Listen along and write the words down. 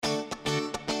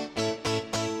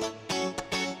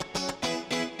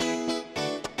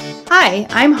Hi,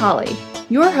 I'm Holly,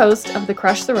 your host of the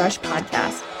Crush the Rush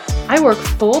podcast. I work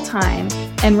full-time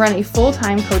and run a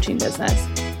full-time coaching business.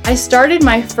 I started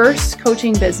my first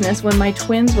coaching business when my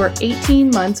twins were 18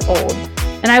 months old,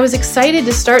 and I was excited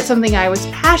to start something I was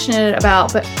passionate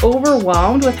about but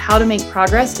overwhelmed with how to make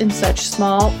progress in such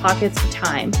small pockets of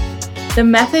time. The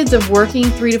methods of working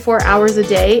 3 to 4 hours a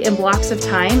day in blocks of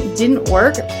time didn't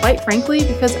work, quite frankly,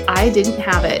 because I didn't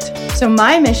have it. So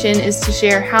my mission is to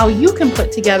share how you can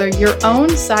put together your own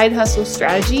side hustle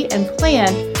strategy and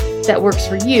plan that works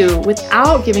for you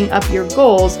without giving up your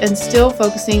goals and still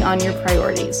focusing on your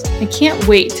priorities. I can't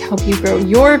wait to help you grow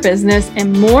your business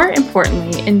and, more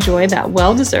importantly, enjoy that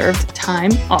well-deserved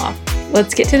time off.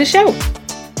 Let's get to the show.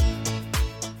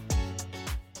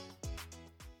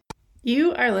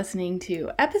 You are listening to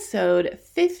episode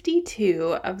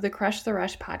 52 of the Crush the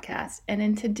Rush podcast. And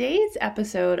in today's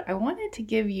episode, I wanted to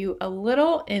give you a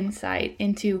little insight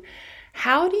into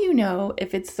how do you know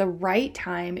if it's the right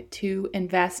time to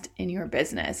invest in your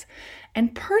business.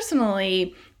 And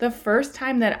personally, the first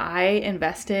time that I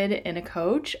invested in a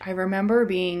coach, I remember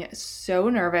being so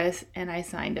nervous and I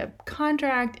signed a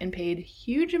contract and paid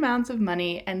huge amounts of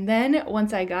money. And then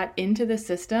once I got into the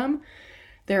system,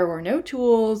 there were no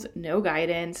tools, no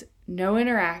guidance, no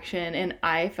interaction, and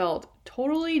I felt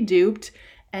totally duped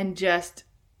and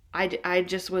I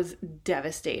just was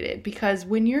devastated because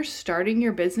when you're starting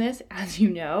your business, as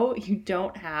you know, you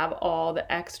don't have all the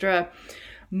extra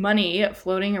money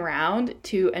floating around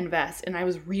to invest. And I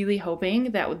was really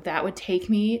hoping that would take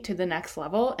me to the next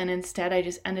level. And instead, I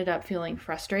just ended up feeling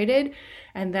frustrated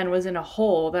and then was in a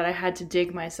hole that I had to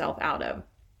dig myself out of.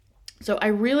 So I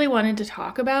really wanted to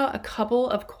talk about a couple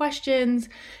of questions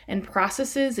and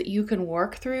processes that you can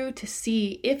work through to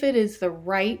see if it is the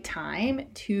right time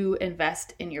to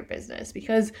invest in your business,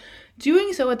 because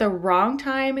doing so at the wrong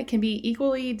time can be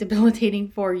equally debilitating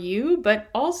for you, but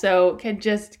also can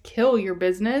just kill your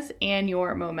business and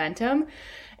your momentum.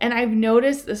 And I've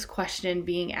noticed this question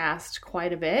being asked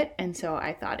quite a bit, and so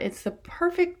I thought it's the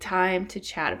perfect time to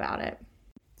chat about it.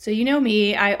 So you know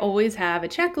me, I always have a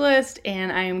checklist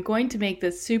and I am going to make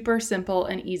this super simple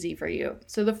and easy for you.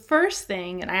 So the first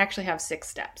thing, and I actually have 6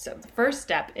 steps. So the first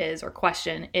step is, or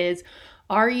question is,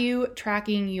 are you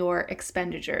tracking your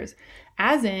expenditures?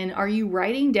 As in, are you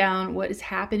writing down what is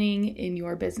happening in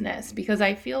your business? Because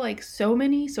I feel like so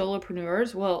many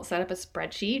solopreneurs will set up a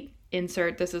spreadsheet,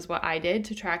 insert this is what I did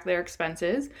to track their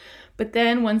expenses. But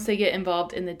then once they get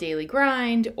involved in the daily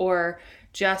grind or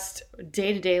just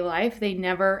day-to-day life, they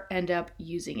never end up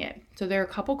using it. So there are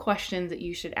a couple questions that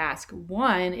you should ask.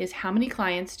 One is, how many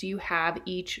clients do you have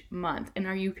each month? And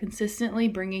are you consistently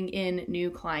bringing in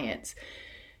new clients?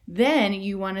 Then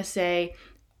you want to say,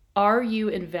 are you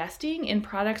investing in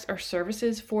products or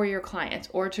services for your clients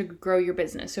or to grow your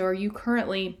business? So are you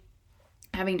currently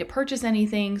having to purchase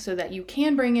anything so that you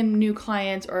can bring in new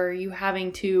clients, or are you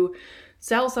having to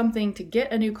sell something to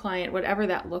get a new client? Whatever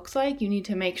that looks like, you need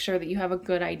to make sure that you have a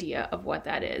good idea of what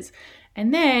that is.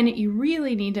 And then you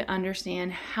really need to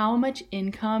understand how much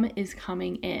income is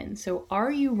coming in. So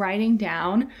are you writing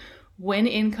down when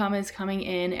income is coming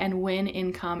in and when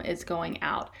income is going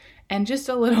out? And just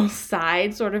a little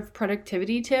side sort of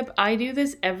productivity tip, I do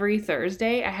this every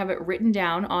Thursday. I have it written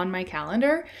down on my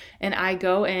calendar and I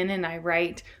go in and I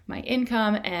write my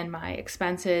income and my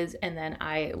expenses and then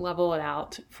I level it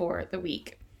out for the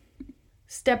week.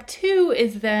 Step 2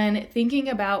 is then thinking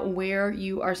about where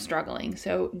you are struggling.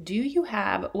 So do you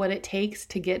have what it takes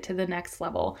to get to the next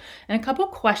level? And a couple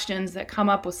questions that come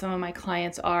up with some of my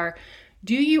clients are,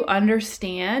 do you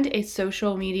understand a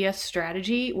social media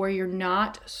strategy where you're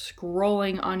not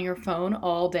scrolling on your phone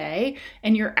all day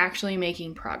and you're actually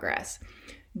making progress?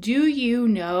 Do you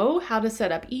know how to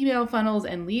set up email funnels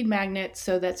and lead magnets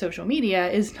so that social media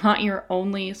is not your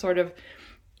only sort of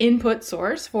input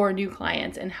source for new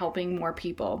clients and helping more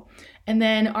people? And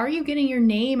then are you getting your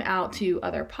name out to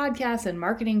other podcasts and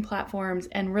marketing platforms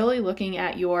and really looking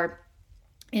at your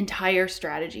entire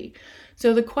strategy?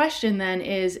 So the question then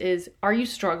is are you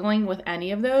struggling with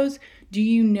any of those? Do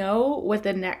you know what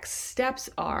the next steps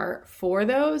are for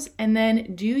those? And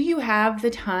then do you have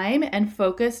the time and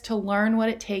focus to learn what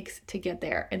it takes to get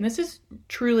there? And this is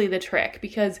truly the trick,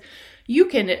 because you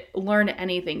can learn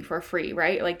anything for free,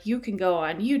 right? Like you can go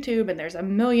on YouTube and there's a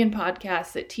million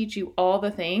podcasts that teach you all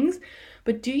the things.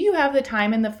 But do you have the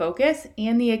time and the focus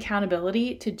and the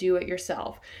accountability to do it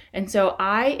yourself? And so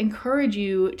I encourage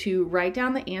you to write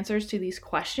down the answers to these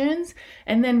questions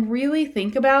and then really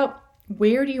think about,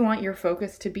 where do you want your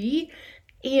focus to be?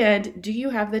 And do you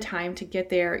have the time to get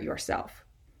there yourself?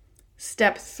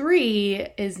 Step 3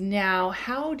 is now,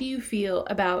 how do you feel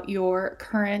about your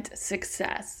current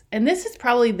success? And this is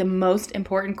probably the most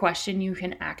important question you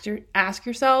can ask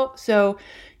yourself. So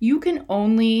you can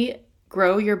only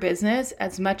grow your business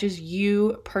as much as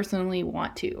you personally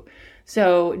want to.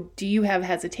 So do you have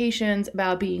hesitations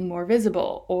about being more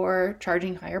visible or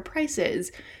charging higher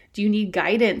prices? Do you need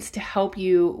guidance to help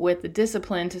you with the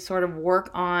discipline to sort of work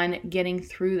on getting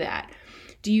through that?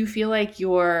 Do you feel like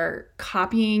you're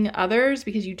copying others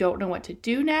because you don't know what to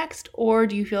do next? Or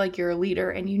do you feel like you're a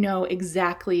leader and you know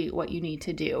exactly what you need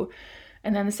to do?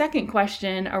 And then the second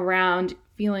question around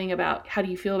feeling about how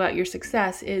do you feel about your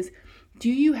success is,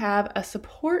 do you have a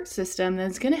support system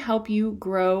that's going to help you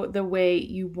grow the way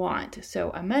you want? So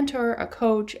a mentor, a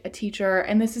coach, a teacher,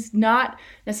 and this is not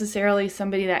necessarily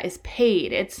somebody that is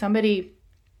paid. It's somebody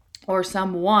or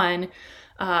someone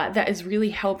that is really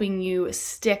helping you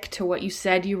stick to what you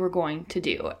said you were going to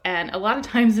do. And a lot of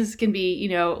times this can be,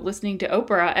 listening to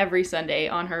Oprah every Sunday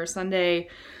on her Sunday,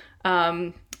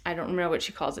 I don't remember what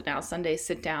she calls it now, Sunday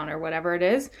sit down or whatever it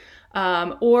is.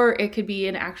 Or it could be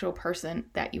an actual person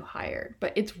that you hired.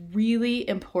 But it's really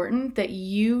important that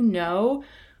you know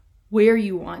where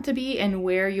you want to be and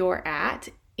where you're at,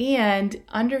 and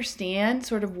understand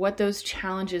sort of what those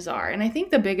challenges are. And I think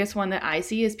the biggest one that I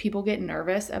see is people get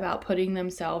nervous about putting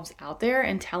themselves out there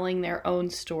and telling their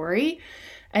own story.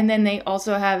 And then they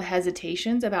also have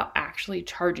hesitations about actually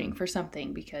charging for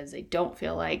something because they don't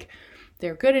feel like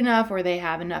they're good enough or they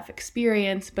have enough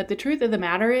experience. But the truth of the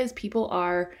matter is people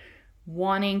are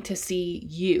wanting to see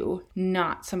you,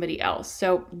 not somebody else.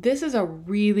 So this is a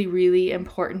really, really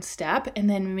important step. And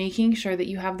then making sure that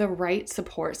you have the right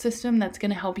support system that's going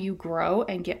to help you grow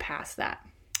and get past that.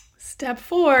 Step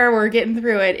 4, we're getting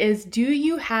through it, is do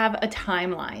you have a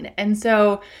timeline? And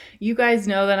so you guys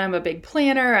know that I'm a big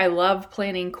planner. I love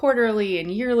planning quarterly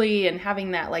and yearly and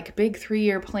having that like big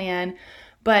 3-year plan.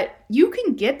 But you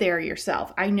can get there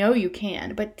yourself. I know you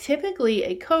can. But typically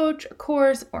a coach, a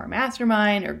course, or a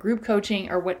mastermind, or group coaching,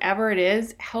 or whatever it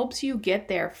is, helps you get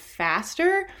there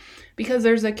faster because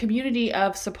there's a community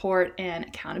of support and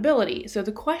accountability. So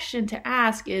the question to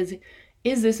ask is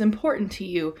this important to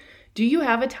you? Do you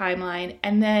have a timeline?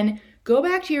 And then go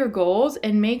back to your goals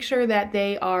and make sure that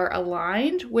they are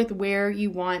aligned with where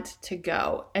you want to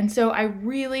go. And so I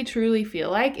really, truly feel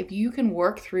like if you can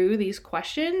work through these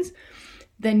questions,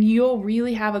 then you'll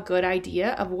really have a good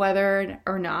idea of whether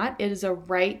or not it is a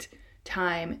right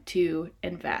time to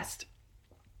invest.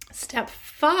 Step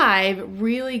 5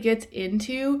 really gets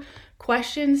into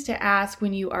questions to ask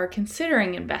when you are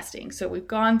considering investing. So we've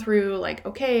gone through like,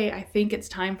 okay, I think it's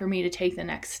time for me to take the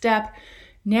next step.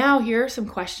 Now, here are some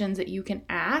questions that you can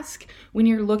ask when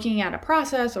you're looking at a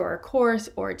process or a course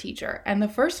or a teacher. And the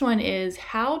first one is,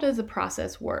 how does the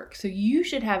process work? So you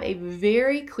should have a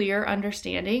very clear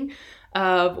understanding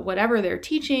of whatever they're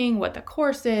teaching, what the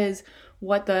course is,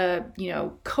 what the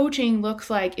coaching looks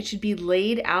like. It should be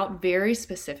laid out very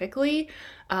specifically.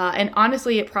 And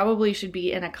honestly, it probably should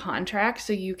be in a contract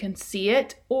so you can see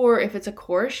it. Or if it's a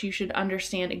course, you should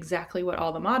understand exactly what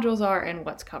all the modules are and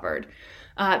what's covered.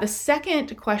 The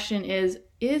second question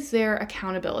is there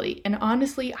accountability? And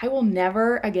honestly, I will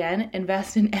never again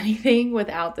invest in anything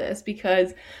without this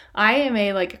because I am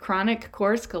a chronic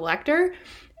course collector.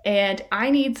 And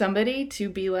I need somebody to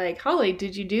be like, Holly,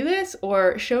 did you do this?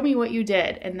 Or show me what you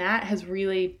did. And that has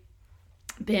really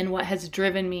been what has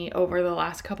driven me over the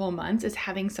last couple of months, is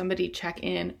having somebody check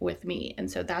in with me. And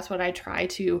so that's what I try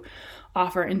to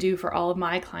offer and do for all of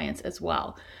my clients as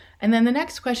well. And then the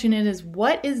next question is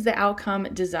what is the outcome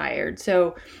desired?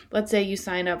 So let's say you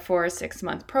sign up for a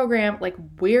 6-month program,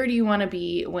 where do you want to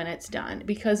be when it's done?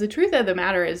 Because the truth of the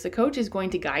matter is the coach is going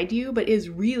to guide you, but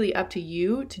is really up to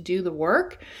you to do the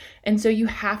work. And so you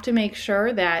have to make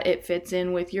sure that it fits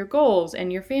in with your goals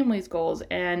and your family's goals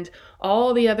and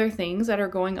all the other things that are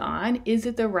going on. Is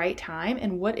it the right time?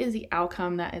 And what is the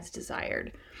outcome that is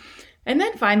desired? And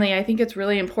then finally, I think it's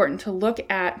really important to look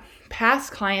at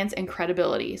past clients and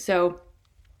credibility. So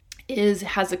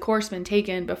has the course been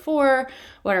taken before?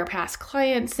 What are past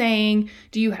clients saying?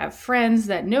 Do you have friends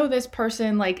that know this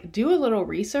person? Do a little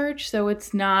research so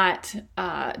it's not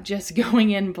just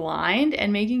going in blind,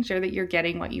 and making sure that you're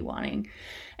getting what you're wanting.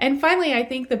 And finally, I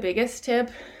think the biggest tip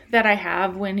that I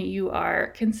have when you are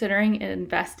considering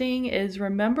investing is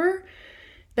remember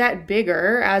that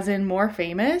bigger, as in more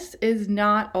famous, is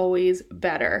not always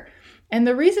better. And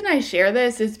the reason I share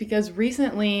this is because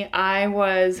recently I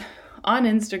was on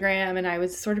Instagram and I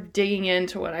was sort of digging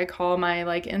into what I call my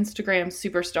Instagram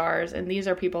superstars. And these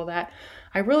are people that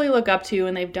I really look up to,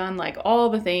 and they've done like all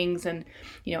the things, and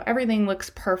everything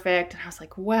looks perfect. And I was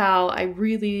like, wow, I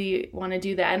really want to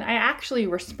do that. And I actually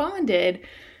responded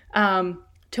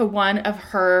to one of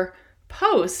her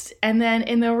posts, and then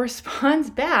in the response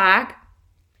back,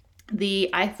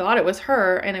 I thought it was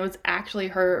her, and it was actually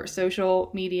her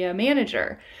social media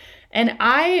manager. And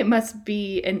I must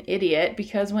be an idiot,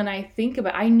 because when I think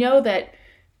about, I know that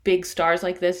big stars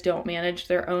like this don't manage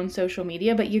their own social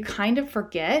media, but you kind of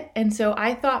forget. And so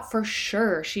I thought for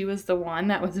sure she was the one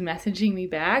that was messaging me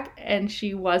back, and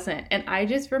she wasn't. And I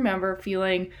just remember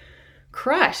feeling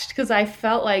crushed, because I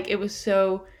felt like it was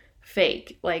so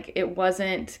fake, like it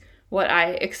wasn't what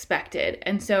I expected.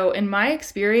 And so in my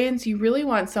experience, you really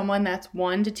want someone that's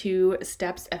 1 to 2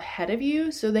 steps ahead of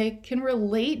you, so they can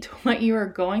relate to what you are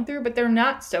going through, but they're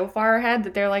not so far ahead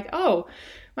that they're like, oh,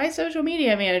 my social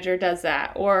media manager does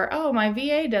that, or oh, my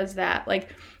VA does that. Like,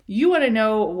 you want to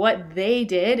know what they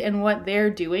did and what they're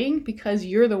doing, because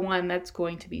you're the one that's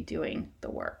going to be doing the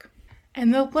work.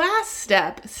 And the last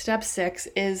step, step 6,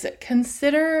 is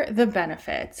consider the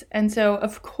benefits. And so,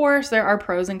 of course, there are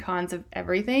pros and cons of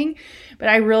everything, but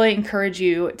I really encourage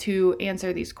you to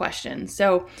answer these questions.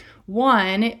 So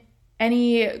 1,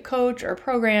 any coach or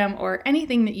program or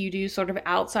anything that you do sort of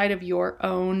outside of your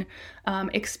own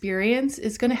experience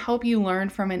is going to help you learn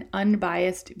from an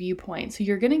unbiased viewpoint. So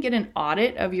you're going to get an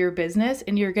audit of your business,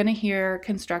 and you're going to hear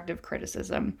constructive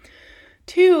criticism.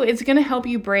 2, it's going to help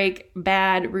you break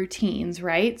bad routines,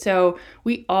 right? So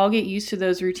we all get used to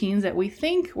those routines that we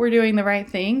think we're doing the right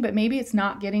thing, but maybe it's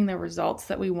not getting the results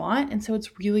that we want. And so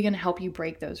it's really going to help you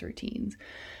break those routines.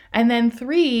 And then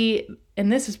 3,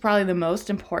 and this is probably the most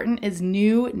important, is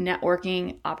new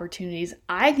networking opportunities.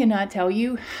 I cannot tell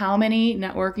you how many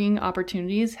networking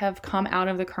opportunities have come out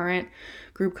of the current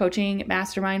group coaching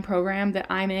mastermind program that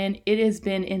I'm in. It has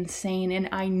been insane, and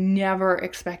I never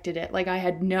expected it. Like, I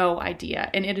had no idea.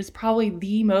 And it is probably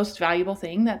the most valuable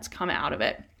thing that's come out of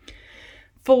it.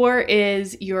 4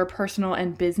 is your personal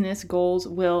and business goals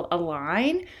will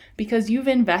align, because you've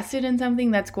invested in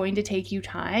something that's going to take you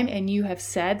time, and you have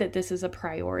said that this is a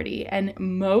priority. And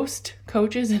most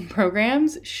coaches and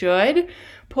programs should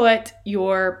put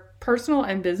your personal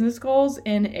and business goals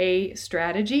in a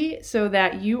strategy so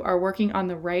that you are working on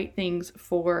the right things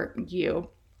for you.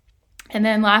 And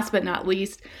then last but not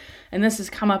least, and this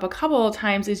has come up a couple of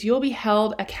times, is you'll be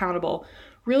held accountable.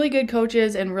 Really good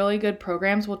coaches and really good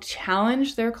programs will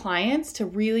challenge their clients to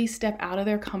really step out of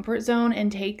their comfort zone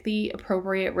and take the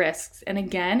appropriate risks. And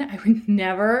again, I would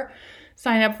never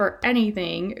sign up for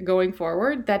anything going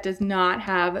forward that does not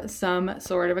have some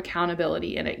sort of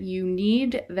accountability in it. You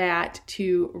need that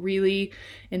to really,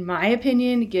 in my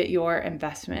opinion, get your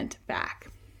investment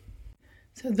back.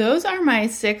 So those are my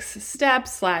 6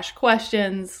 steps /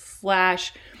 questions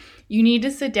 / you need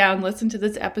to sit down, listen to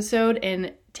this episode,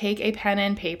 and take a pen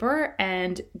and paper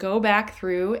and go back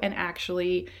through and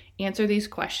actually answer these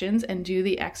questions and do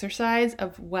the exercise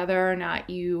of whether or not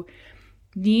you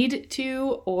need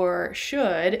to or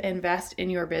should invest in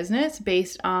your business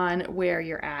based on where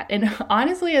you're at. And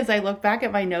honestly, as I look back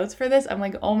at my notes for this, I'm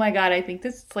like, oh my God, I think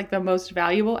this is like the most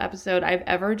valuable episode I've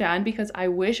ever done, because I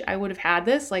wish I would have had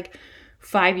this like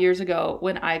 5 years ago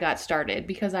when I got started,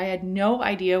 because I had no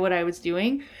idea what I was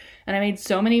doing. And I made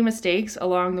so many mistakes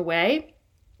along the way.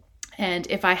 And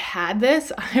if I had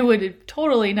this, I would have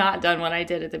totally not done what I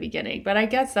did at the beginning. But I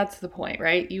guess that's the point,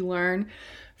 right? You learn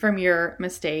from your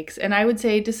mistakes. And I would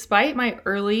say, despite my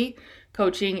early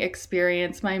coaching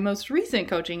experience, my most recent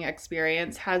coaching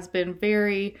experience has been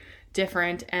very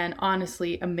different and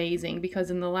honestly amazing,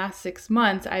 because in the last 6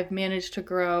 months, I've managed to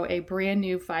grow a brand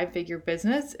new 5-figure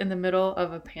business in the middle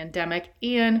of a pandemic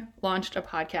and launched a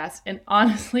podcast. And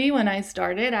honestly, when I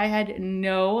started, I had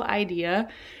no idea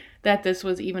that this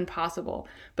was even possible.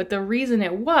 But the reason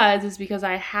it was is because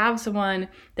I have someone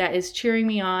that is cheering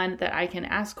me on, that I can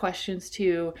ask questions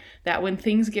to, that when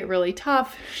things get really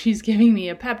tough, she's giving me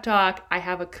a pep talk. I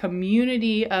have a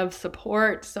community of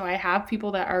support. So I have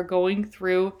people that are going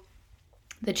through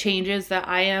the changes that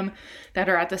I am, that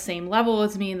are at the same level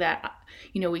as me, that,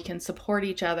 we can support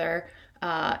each other.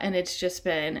 And it's just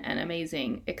been an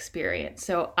amazing experience.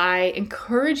 So I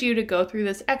encourage you to go through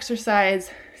this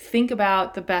exercise, think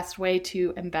about the best way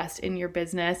to invest in your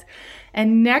business.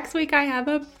 And next week, I have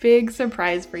a big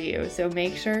surprise for you. So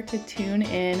make sure to tune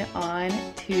in on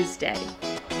Tuesday.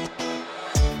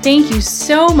 Thank you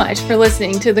so much for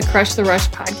listening to the Crush the Rush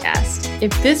podcast.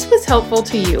 If this was helpful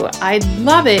to you, I'd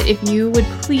love it if you would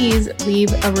please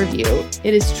leave a review.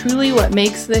 It is truly what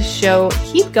makes this show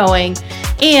keep going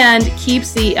and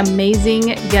keeps the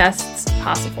amazing guests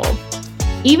possible.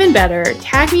 Even better,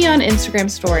 tag me on Instagram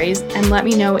stories and let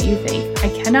me know what you think. I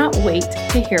cannot wait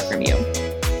to hear from you.